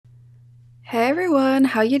Hey everyone,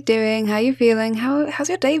 how you doing? How you feeling? How's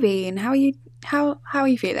your day been? How are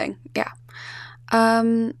you feeling? Yeah.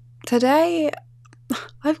 Today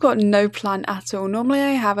I've got no plan at all. Normally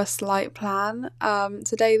I have a slight plan.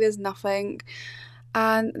 Today there's nothing,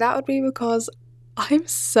 and that would be because I'm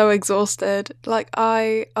so exhausted.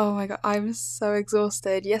 Oh my god, I'm so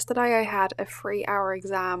exhausted. Yesterday I had a 3-hour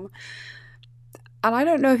exam, and I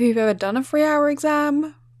don't know if you've ever done a 3-hour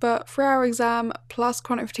exam, but 3-hour exam plus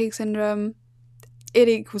chronic fatigue syndrome, it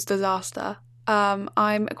equals disaster.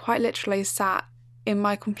 I'm quite literally sat in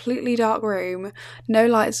my completely dark room, no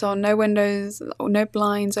lights on, no windows, no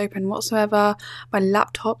blinds open whatsoever. My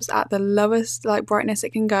laptop's at the lowest brightness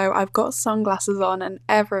it can go. I've got sunglasses on and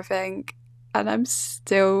everything, and I'm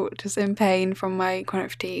still just in pain from my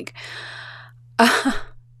chronic fatigue.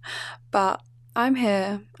 But I'm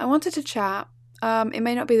here. I wanted to chat. It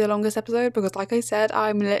may not be the longest episode because, like I said,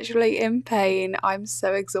 I'm literally in pain. I'm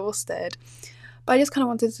so exhausted. But I just kind of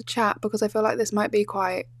wanted to chat because I feel like this might be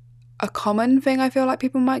quite a common thing I feel like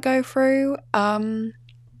people might go through. And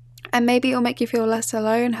maybe it'll make you feel less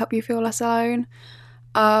alone, help you feel less alone.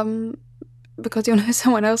 Because you'll know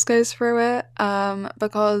someone else goes through it.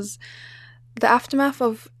 Because the aftermath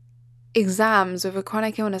of exams with a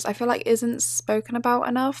chronic illness, I feel like isn't spoken about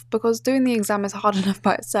enough, because doing the exam is hard enough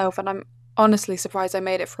by itself, and I'm honestly surprised I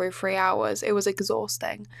made it through 3 hours. It was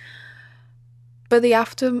exhausting. But the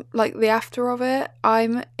after of it,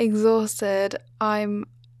 I'm exhausted. I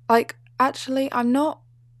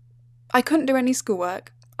couldn't do any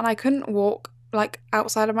schoolwork, and I couldn't walk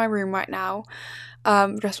outside of my room right now,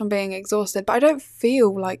 just from being exhausted. But I don't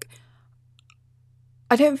feel like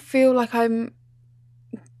I'm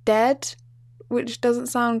dead, which doesn't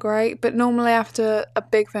sound great, but normally after a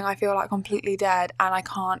big thing I feel like completely dead and I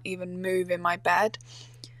can't even move in my bed.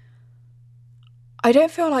 I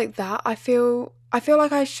don't feel like that. I feel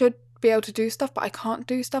like I should be able to do stuff, but I can't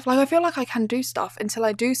do stuff. I feel like I can do stuff until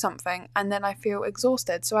I do something, and then I feel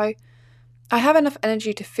exhausted. So I have enough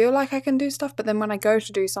energy to feel like I can do stuff, but then when I go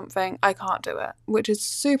to do something, I can't do it, which is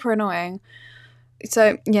super annoying.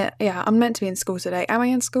 So yeah, I'm meant to be in school today. Am I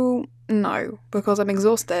in school? No, because I'm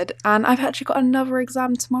exhausted, and I've actually got another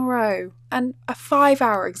exam tomorrow, and a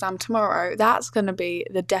 5-hour exam tomorrow. That's gonna be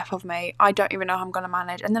the death of me. I don't even know how I'm gonna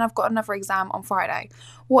manage. And then I've got another exam on Friday.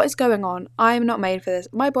 What is going on? I am not made for this.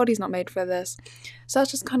 My body's not made for this. So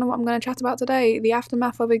that's just kind of what I'm gonna chat about today. The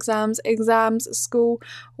aftermath of exams, school,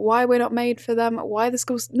 why we're not made for them, why the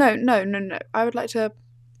schools. No. I would like to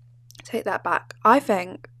take that back. I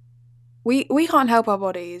think we can't help our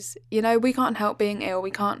bodies, we can't help being ill.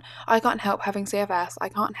 I can't help having CFS. I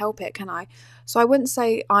can't help it, can I? So I wouldn't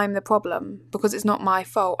say I'm the problem because it's not my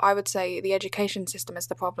fault. I would say the education system is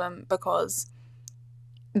the problem, because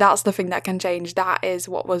that's the thing that can change. That is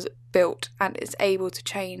what was built and is able to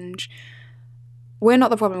change. We're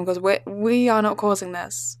not the problem because we are not causing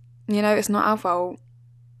this. It's not our fault.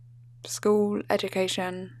 School,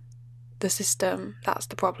 education, the system, that's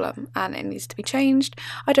the problem, and it needs to be changed.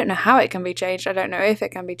 I don't know how it can be changed. I don't know if it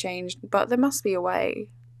can be changed, but there must be a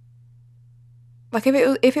way.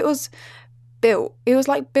 If it was built, it was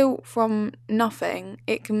built from nothing.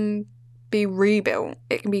 It can be rebuilt.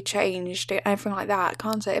 It can be changed. Everything like that,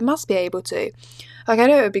 can't it? It must be able to. I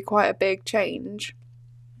know it would be quite a big change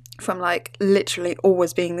from literally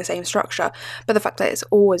always being the same structure, but the fact that it's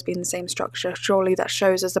always been the same structure, surely that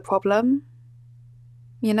shows us the problem.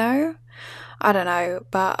 I don't know,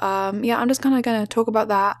 but I'm just kind of going to talk about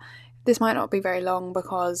that. This might not be very long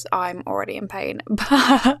because I'm already in pain, but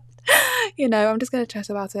I'm just going to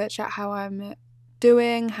chat about it, chat how I'm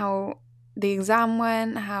doing, how the exam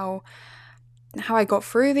went, how I got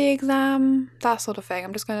through the exam, that sort of thing.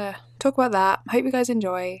 I'm just going to talk about that. Hope you guys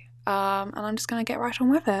enjoy, and I'm just going to get right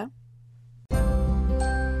on with it.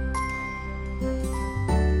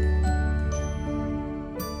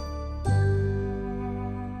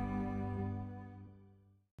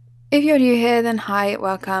 If you're new here, then hi,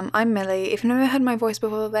 welcome. I'm Millie. If you've never heard my voice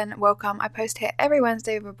before, then welcome. I post here every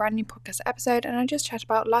Wednesday with a brand new podcast episode, and I just chat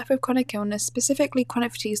about life with chronic illness, specifically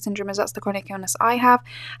chronic fatigue syndrome, as that's the chronic illness I have.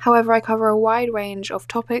 However, I cover a wide range of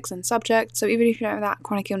topics and subjects, so even if you don't have that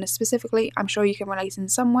chronic illness specifically, I'm sure you can relate in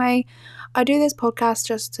some way. I do this podcast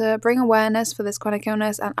just to bring awareness for this chronic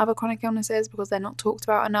illness and other chronic illnesses, because they're not talked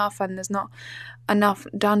about enough and there's not enough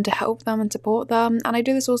done to help them and support them. And I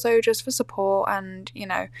do this also just for support and,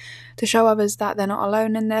 to show others that they're not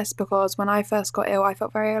alone in this, because when I first got ill, I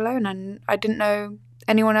felt very alone and I didn't know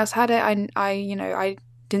anyone else had it. I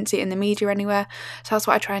didn't see it in the media anywhere. So that's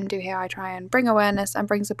what I try and do here. I try and bring awareness and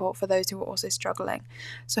bring support for those who are also struggling.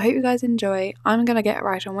 So I hope you guys enjoy. I'm going to get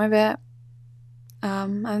right on with it.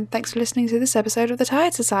 And thanks for listening to this episode of The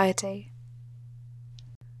Tired Society.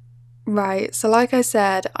 Right. So like I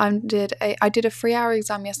said, I did a 3 hour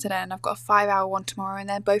exam yesterday and I've got a 5 hour one tomorrow, and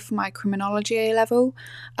they're both for my criminology A level,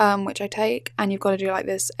 which I take, and you've got to do like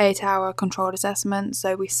this 8 hour controlled assessment.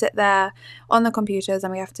 So we sit there on the computers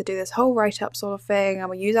and we have to do this whole write up sort of thing, and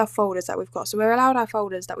we use our folders that we've got. So we're allowed our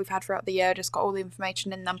folders that we've had throughout the year, just got all the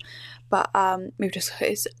information in them. But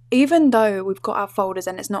even though we've got our folders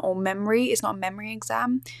and it's not all memory, it's not a memory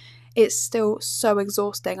exam, it's still so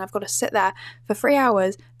exhausting. I've got to sit there for 3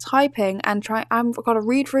 hours typing and I've got to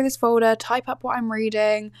read through this folder, type up what I'm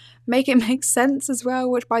reading, make it make sense as well,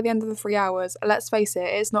 which by the end of the 3 hours, let's face it,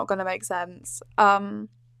 it's not going to make sense. So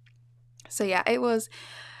yeah, it was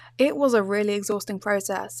a really exhausting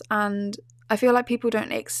process, and I feel like people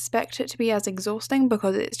don't expect it to be as exhausting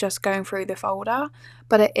because it's just going through the folder,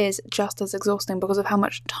 but it is just as exhausting because of how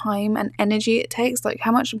much time and energy it takes, like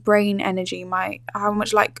how much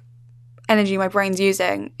energy my brain's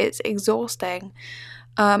using. It's exhausting.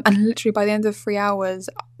 And literally by the end of 3 hours,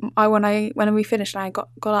 when we finished and I got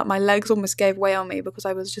up, my legs almost gave way on me because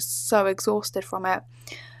I was just so exhausted from it.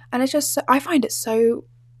 And it's just, I find it so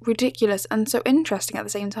ridiculous and so interesting at the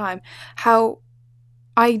same time how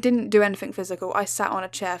I didn't do anything physical. I sat on a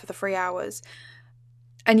chair for the 3 hours,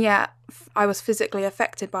 and yet I was physically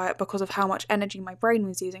affected by it because of how much energy my brain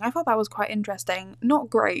was using. I thought that was quite interesting. Not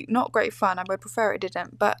great fun. I would prefer it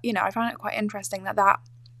didn't, but I found it quite interesting that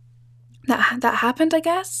happened, I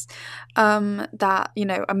guess. That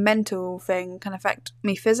a mental thing can affect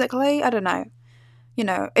me physically. I don't know.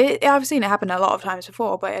 I've seen it happen a lot of times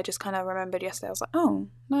before, but I just kind of remembered yesterday. I was like, oh,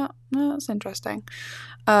 no, that's interesting.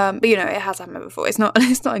 But it has happened before. It's not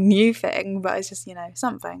a new thing, but it's just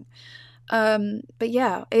something. But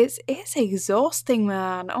yeah, it's exhausting,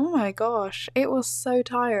 man. Oh my gosh, it was so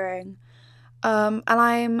tiring. And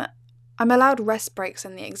I'm allowed rest breaks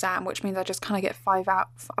in the exam, which means I just kind of get 5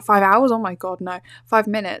 hours. Oh my god, no, 5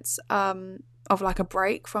 minutes. Of like a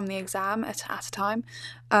break from the exam at a time.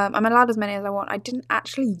 I'm allowed as many as I want. I didn't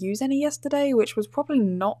actually use any yesterday, which was probably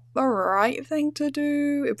not the right thing to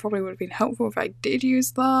do. It probably would have been helpful if I did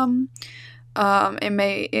use them. It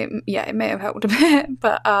may have helped a bit,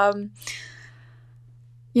 but I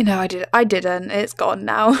didn't. It's gone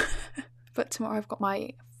now. But tomorrow I've got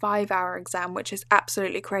my 5 hour exam, which is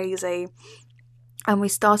absolutely crazy. And we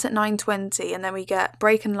start at 9:20, and then we get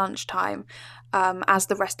break and lunchtime, as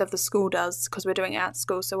the rest of the school does, because we're doing it at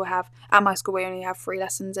school. So at my school we only have 3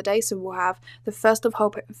 lessons a day. So we'll have the first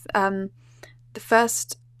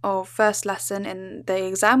lesson in the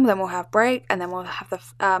exam, then we'll have break, and then we'll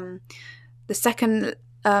have the second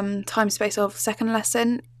time space of second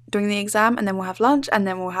lesson during the exam, and then we'll have lunch, and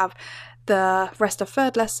then we'll have the rest of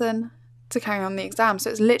third lesson to carry on the exam.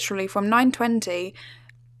 So it's literally from 9:20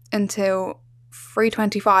 until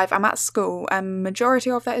 3:25 I'm at school, and majority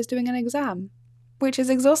of that is doing an exam, which is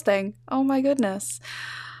exhausting. Oh my goodness.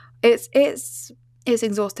 It's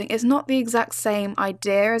exhausting. It's not the exact same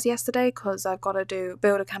idea as yesterday because I've got to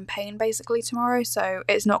build a campaign basically tomorrow, so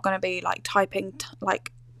it's not going to be like typing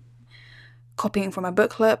like copying from a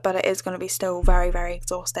booklet, but it is going to be still very, very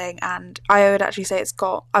exhausting, and I would actually say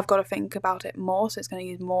I've got to think about it more, so it's going to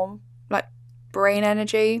use more like brain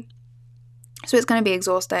energy, so it's going to be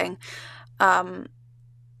exhausting. But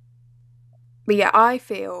yeah, I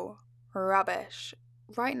feel rubbish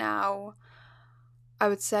right now. I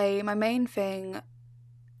would say my main thing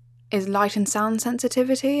is light and sound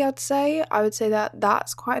sensitivity. I would say that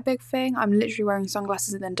that's quite a big thing. I'm literally wearing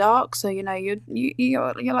sunglasses in the dark, so you're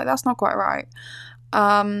like, that's not quite right.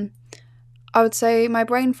 I would say my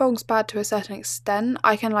brain fog's bad to a certain extent.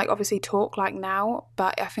 I can like obviously talk like now,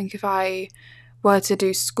 but I think if I were to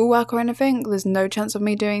do schoolwork or anything, there's no chance of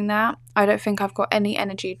me doing that. I don't think I've got any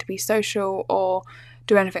energy to be social or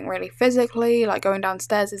do anything really physically. Like going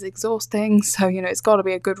downstairs is exhausting, so it's got to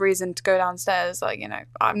be a good reason to go downstairs. Like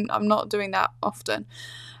I'm not doing that often.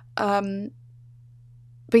 But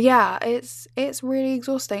yeah, it's really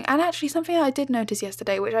exhausting. And actually something I did notice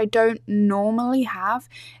yesterday, which I don't normally have,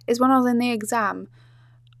 is when I was in the exam,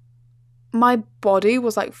 my body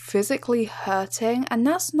was like physically hurting, and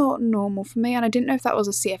that's not normal for me. And I didn't know if that was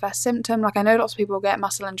a CFS symptom. Like I know lots of people get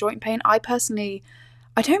muscle and joint pain. I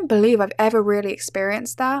don't believe I've ever really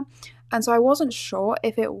experienced that, and so I wasn't sure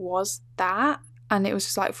if it was that, and it was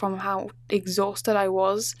just like from how exhausted I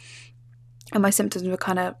was, and my symptoms were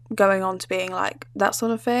kind of going on to being like that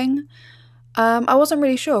sort of thing. I wasn't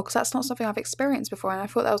really sure because that's not something I've experienced before, and I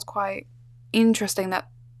thought that was quite interesting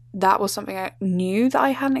that was something I knew that I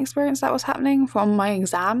hadn't experienced that was happening from my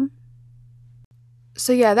exam.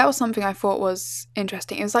 So yeah, that was something I thought was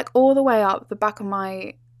interesting. It was like all the way up the back of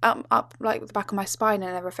my up like the back of my spine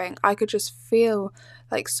and everything. I could just feel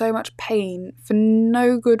like so much pain for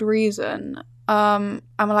no good reason. And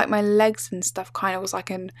like my legs and stuff kind of was like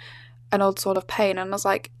an odd sort of pain, and I was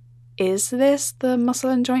like, is this the muscle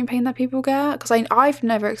and joint pain that people get? Because I've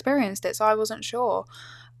never experienced it, so I wasn't sure.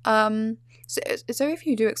 So if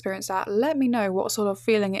you do experience that, let me know what sort of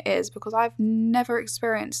feeling it is, because I've never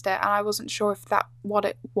experienced it, and I wasn't sure if that what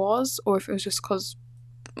it was, or if it was just because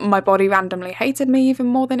my body randomly hated me even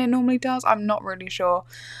more than it normally does. I'm not really sure.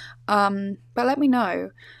 But let me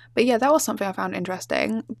know. But yeah, that was something I found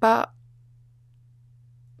interesting. But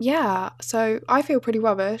yeah, so I feel pretty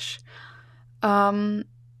rubbish.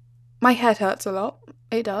 My head hurts a lot.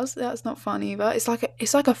 It does. That's not fun either. It's like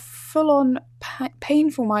a full-on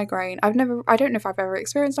painful migraine. I don't know if I've ever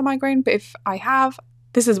experienced a migraine, but if I have,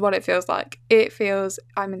 this is what it feels like. It feels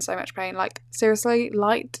I'm in so much pain. Like, seriously,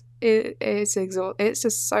 it's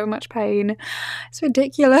just so much pain. It's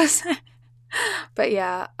ridiculous. But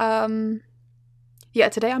yeah,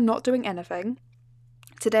 today I'm not doing anything.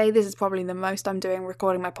 Today, this is probably the most I'm doing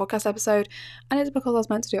recording my podcast episode, and it's because I was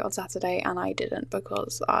meant to do it on Saturday and I didn't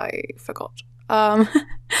because I forgot.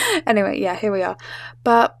 Anyway, yeah, here we are.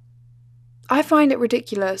 But I find it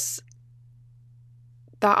ridiculous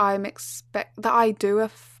that I do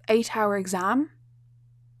a 8-hour exam.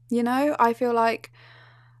 You know, I feel like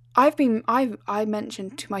I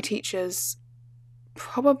mentioned to my teachers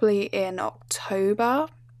probably in October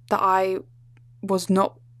that I was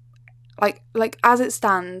not like as it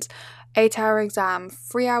stands, 8-hour exam,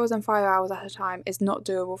 3 hours and 5 hours at a time is not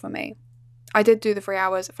doable for me. I did do the 3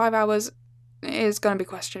 hours. 5 hours is going to be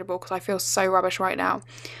questionable because I feel so rubbish right now.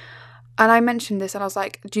 And I mentioned this and I was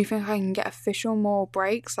like, do you think I can get official more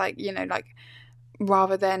breaks? Like, you know, like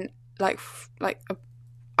rather than I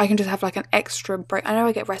can just have like an extra break. I know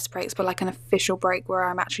I get rest breaks, but like an official break where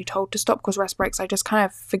I'm actually told to stop, because rest breaks, I just kind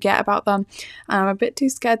of forget about them. And I'm a bit too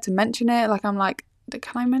scared to mention it. Like, I'm like,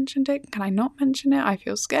 can I mention it? Can I not mention it? I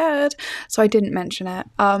feel scared. So I didn't mention it.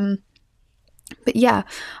 But yeah,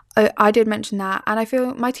 I did mention that. And I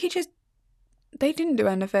feel my teachers, they didn't do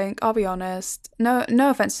anything, I'll be honest. No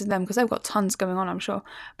offense to them, because they've got tons going on, I'm sure.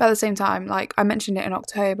 But at the same time, like, I mentioned it in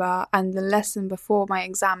October, and the lesson before my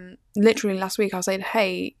exam, literally last week, I was like,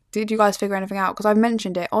 hey, did you guys figure anything out? Because I've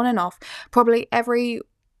mentioned it on and off. Probably every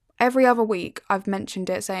other week I've mentioned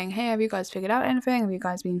it, saying, hey, have you guys figured out anything? Have you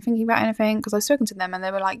guys been thinking about anything? Because I've spoken to them and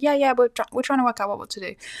they were like, yeah, we're trying to work out what to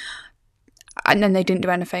do. And then they didn't do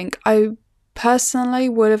anything. I personally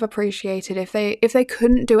would have appreciated if they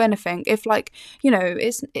couldn't do anything. If, like, you know,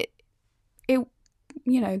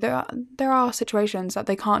 you know, there are situations that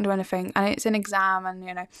they can't do anything, and it's an exam, and,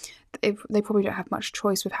 you know, they probably don't have much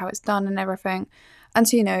choice with how it's done and everything. And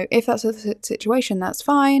so, you know, if that's a situation, that's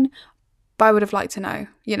fine. But I would have liked to know,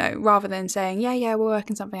 you know, rather than saying, yeah, we're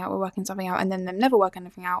working something out, and then them never work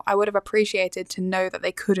anything out. I would have appreciated to know that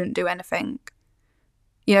they couldn't do anything.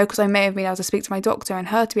 You know, because I may have been able to speak to my doctor and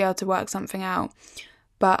her to be able to work something out.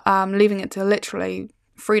 But leaving it to literally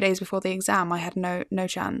 3 days before the exam, I had no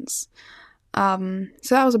chance. So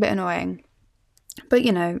that was a bit annoying. But,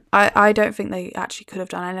 you know, I don't think they actually could have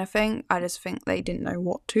done anything. I just think they didn't know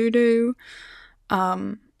what to do.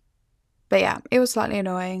 But yeah, it was slightly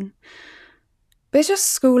annoying. But it's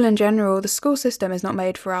just school in general. The school system is not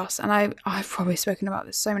made for us. And I've probably spoken about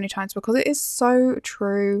this so many times because it is so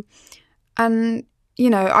true. And, you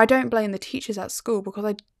know, I don't blame the teachers at school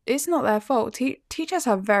because it's not their fault. Teachers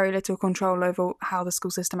have very little control over how the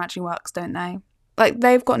school system actually works, don't they? Like,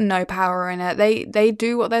 they've got no power in it. They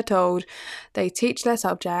do what they're told. They teach their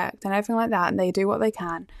subject and everything like that, and they do what they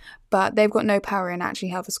can. But they've got no power in actually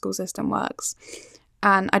how the school system works.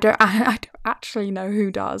 And I don't actually know who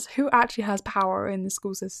does. Who actually has power in the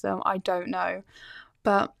school system? I don't know.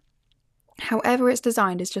 But however it's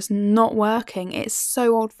designed is just not working. It's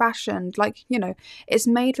so old-fashioned. Like, you know, it's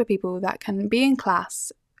made for people that can be in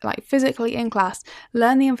class, like physically in class,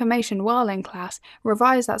 learn the information while in class,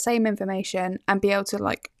 revise that same information, and be able to,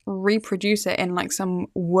 like, reproduce it in, like, some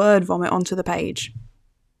word vomit onto the page.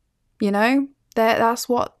 You know? That's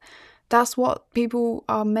what people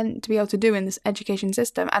are meant to be able to do in this education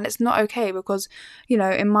system. And it's not okay because, you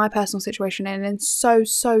know, in my personal situation and in so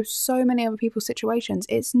many other people's situations,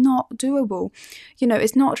 it's not doable. You know,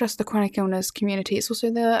 it's not just the chronic illness community. It's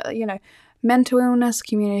also the, you know, mental illness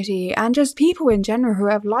community and just people in general who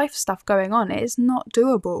have life stuff going on. It is not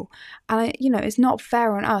doable. And, you know, it's not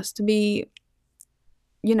fair on us to be,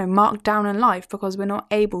 you know, marked down in life because we're not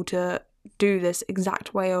able to do this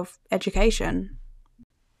exact way of education.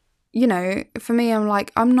 You know, for me, I'm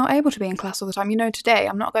like, I'm not able to be in class all the time. You know, today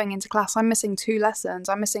I'm not going into class. I'm missing 2 lessons.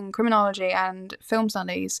 I'm missing criminology and film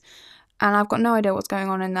studies. and I've got no idea what's going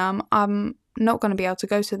on in them. I'm not going to be able to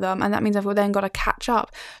go to them, and that means I've then got to catch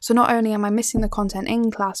up. So not only am I missing the content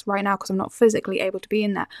in class right now because I'm not physically able to be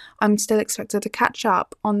in there, I'm still expected to catch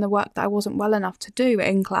up on the work that I wasn't well enough to do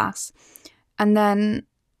in class. And then,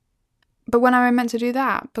 but when am I meant to do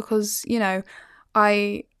that? Because, you know,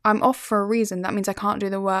 I'm off for a reason. That means I can't do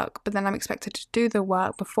the work, but then I'm expected to do the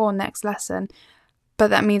work before next lesson. But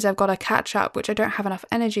that means I've got to catch up, which I don't have enough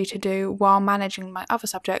energy to do while managing my other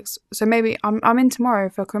subjects. So maybe I'm in tomorrow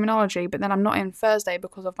for criminology, but then I'm not in Thursday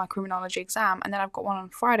because of my criminology exam. And then I've got one on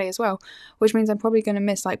Friday as well, which means I'm probably going to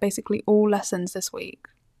miss like basically all lessons this week.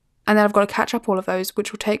 And then I've got to catch up all of those,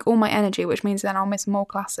 which will take all my energy, which means then I'll miss more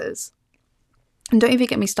classes. And don't even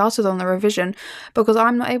get me started on the revision, because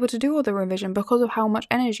I'm not able to do all the revision because of how much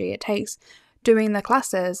energy it takes doing the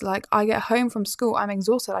classes. Like, I get home from school, I'm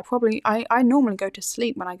exhausted. I normally go to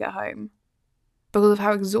sleep when I get home because of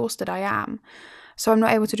how exhausted I am. So I'm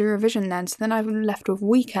not able to do revision then. So then I'm left with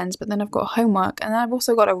weekends, but then I've got homework, and then I've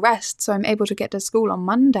also got to rest, so I'm able to get to school on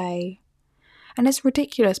Monday. And it's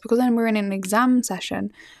ridiculous because then we're in an exam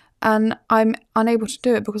session and I'm unable to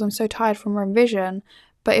do it because I'm so tired from revision.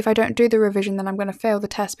 But if I don't do the revision, then I'm going to fail the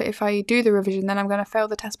test. But if I do the revision, then I'm going to fail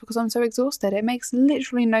the test because I'm so exhausted. It makes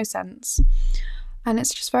literally no sense. And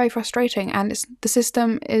it's just very frustrating. And the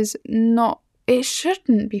system is not, it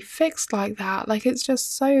shouldn't be fixed like that. Like, it's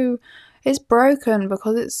just so, it's broken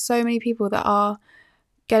because it's so many people that are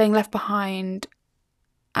getting left behind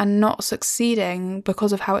and not succeeding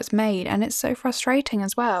because of how it's made. And it's so frustrating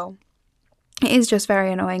as well. It is just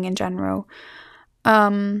very annoying in general.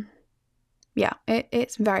 Yeah,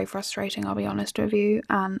 it's very frustrating, I'll be honest with you,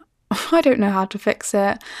 and I don't know how to fix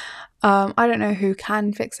it. I don't know who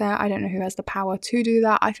can fix it. I don't know who has the power to do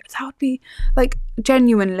that. That would be, like,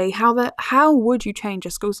 genuinely, how would you change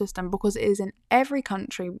a school system? Because it is in every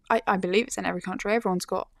country. I believe it's in every country. I don't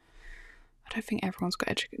think everyone's got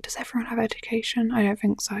education. Does everyone have education? I don't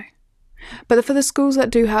think so. But for the schools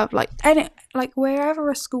that do have,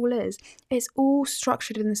 wherever a school is, it's all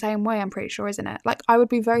structured in the same way, I'm pretty sure, isn't it? Like, I would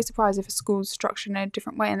be very surprised if a school's structured in a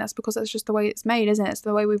different way, and that's because that's just the way it's made, isn't it? It's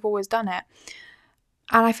the way we've always done it.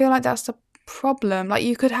 And I feel like that's the problem. Like,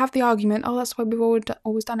 you could have the argument, oh, that's why we've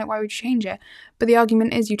always done it, why would you change it? But the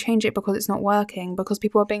argument is you change it because it's not working, because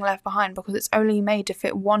people are being left behind, because it's only made to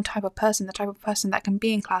fit one type of person, the type of person that can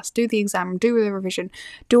be in class, do the exam, do the revision,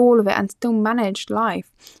 do all of it, and still manage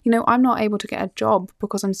life. You know, I'm not able to get a job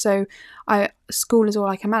because school is all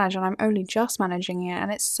I can manage, and I'm only just managing it,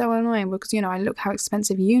 and it's so annoying because, you know, I look how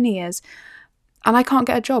expensive uni is. And I can't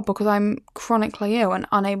get a job because I'm chronically ill and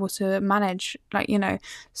unable to manage, like, you know,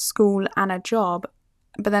 school and a job.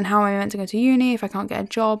 But then how am I meant to go to uni if I can't get a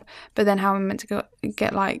job? But then how am I meant to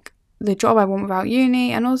get like the job I want without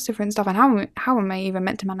uni and all this different stuff? And how am I even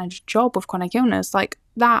meant to manage a job with chronic illness? Like,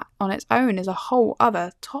 that on its own is a whole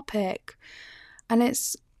other topic. And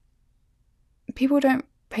people don't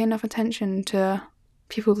pay enough attention to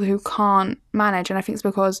people who can't manage, and I think it's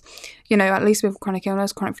because, you know, at least with chronic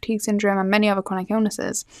illness, chronic fatigue syndrome, and many other chronic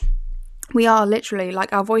illnesses, we are literally,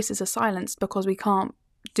 like, our voices are silenced because we can't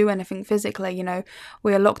do anything physically. You know,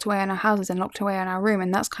 we are locked away in our houses and locked away in our room,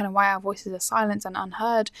 and that's kind of why our voices are silenced and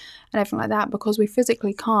unheard and everything like that, because we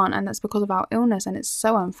physically can't, and that's because of our illness. And it's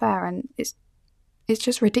so unfair, and it's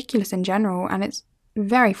just ridiculous in general, and it's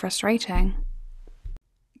very frustrating.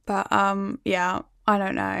 But yeah, I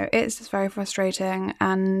don't know. It's just very frustrating,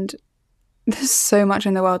 and there's so much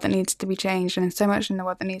in the world that needs to be changed, and so much in the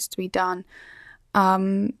world that needs to be done.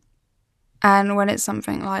 And when it's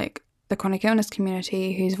something like the chronic illness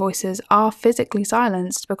community, whose voices are physically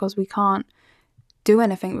silenced because we can't do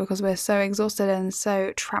anything because we're so exhausted and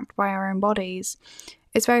so trapped by our own bodies,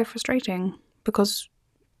 it's very frustrating because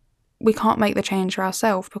we can't make the change for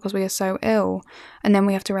ourselves because we are so ill, and then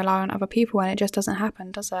we have to rely on other people, and it just doesn't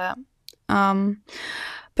happen, does it?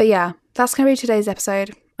 But yeah, that's going to be today's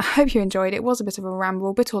episode. I hope you enjoyed. It was a bit of a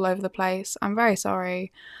ramble, a bit all over the place. I'm very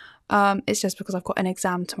sorry. It's just because I've got an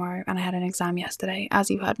exam tomorrow, and I had an exam yesterday, as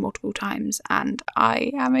you've heard multiple times, and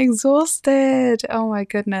I am exhausted. Oh my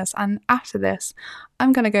goodness. And after this,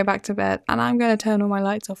 I'm going to go back to bed, and I'm going to turn all my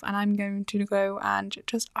lights off, and I'm going to go and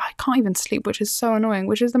I can't even sleep, which is so annoying,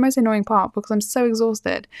 which is the most annoying part because I'm so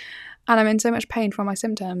exhausted and I'm in so much pain from my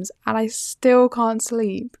symptoms, and I still can't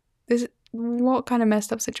sleep. What kind of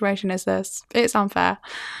messed up situation is this? It's unfair.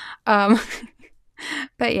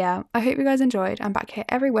 But yeah, I hope you guys enjoyed. I'm back here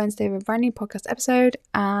every Wednesday with a brand new podcast episode,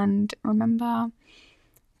 and remember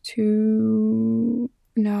to...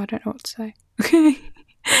 No, I don't know what to say.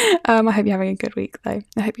 I hope you're having a good week, though.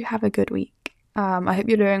 I hope you have a good week. I hope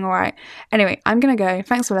you're doing all right. Anyway, I'm gonna go.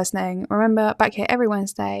 Thanks for listening. Remember, back here every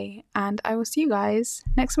Wednesday, and I will see you guys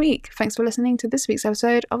next week. Thanks for listening to this week's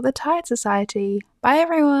episode of the Tired Society. Bye,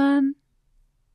 everyone.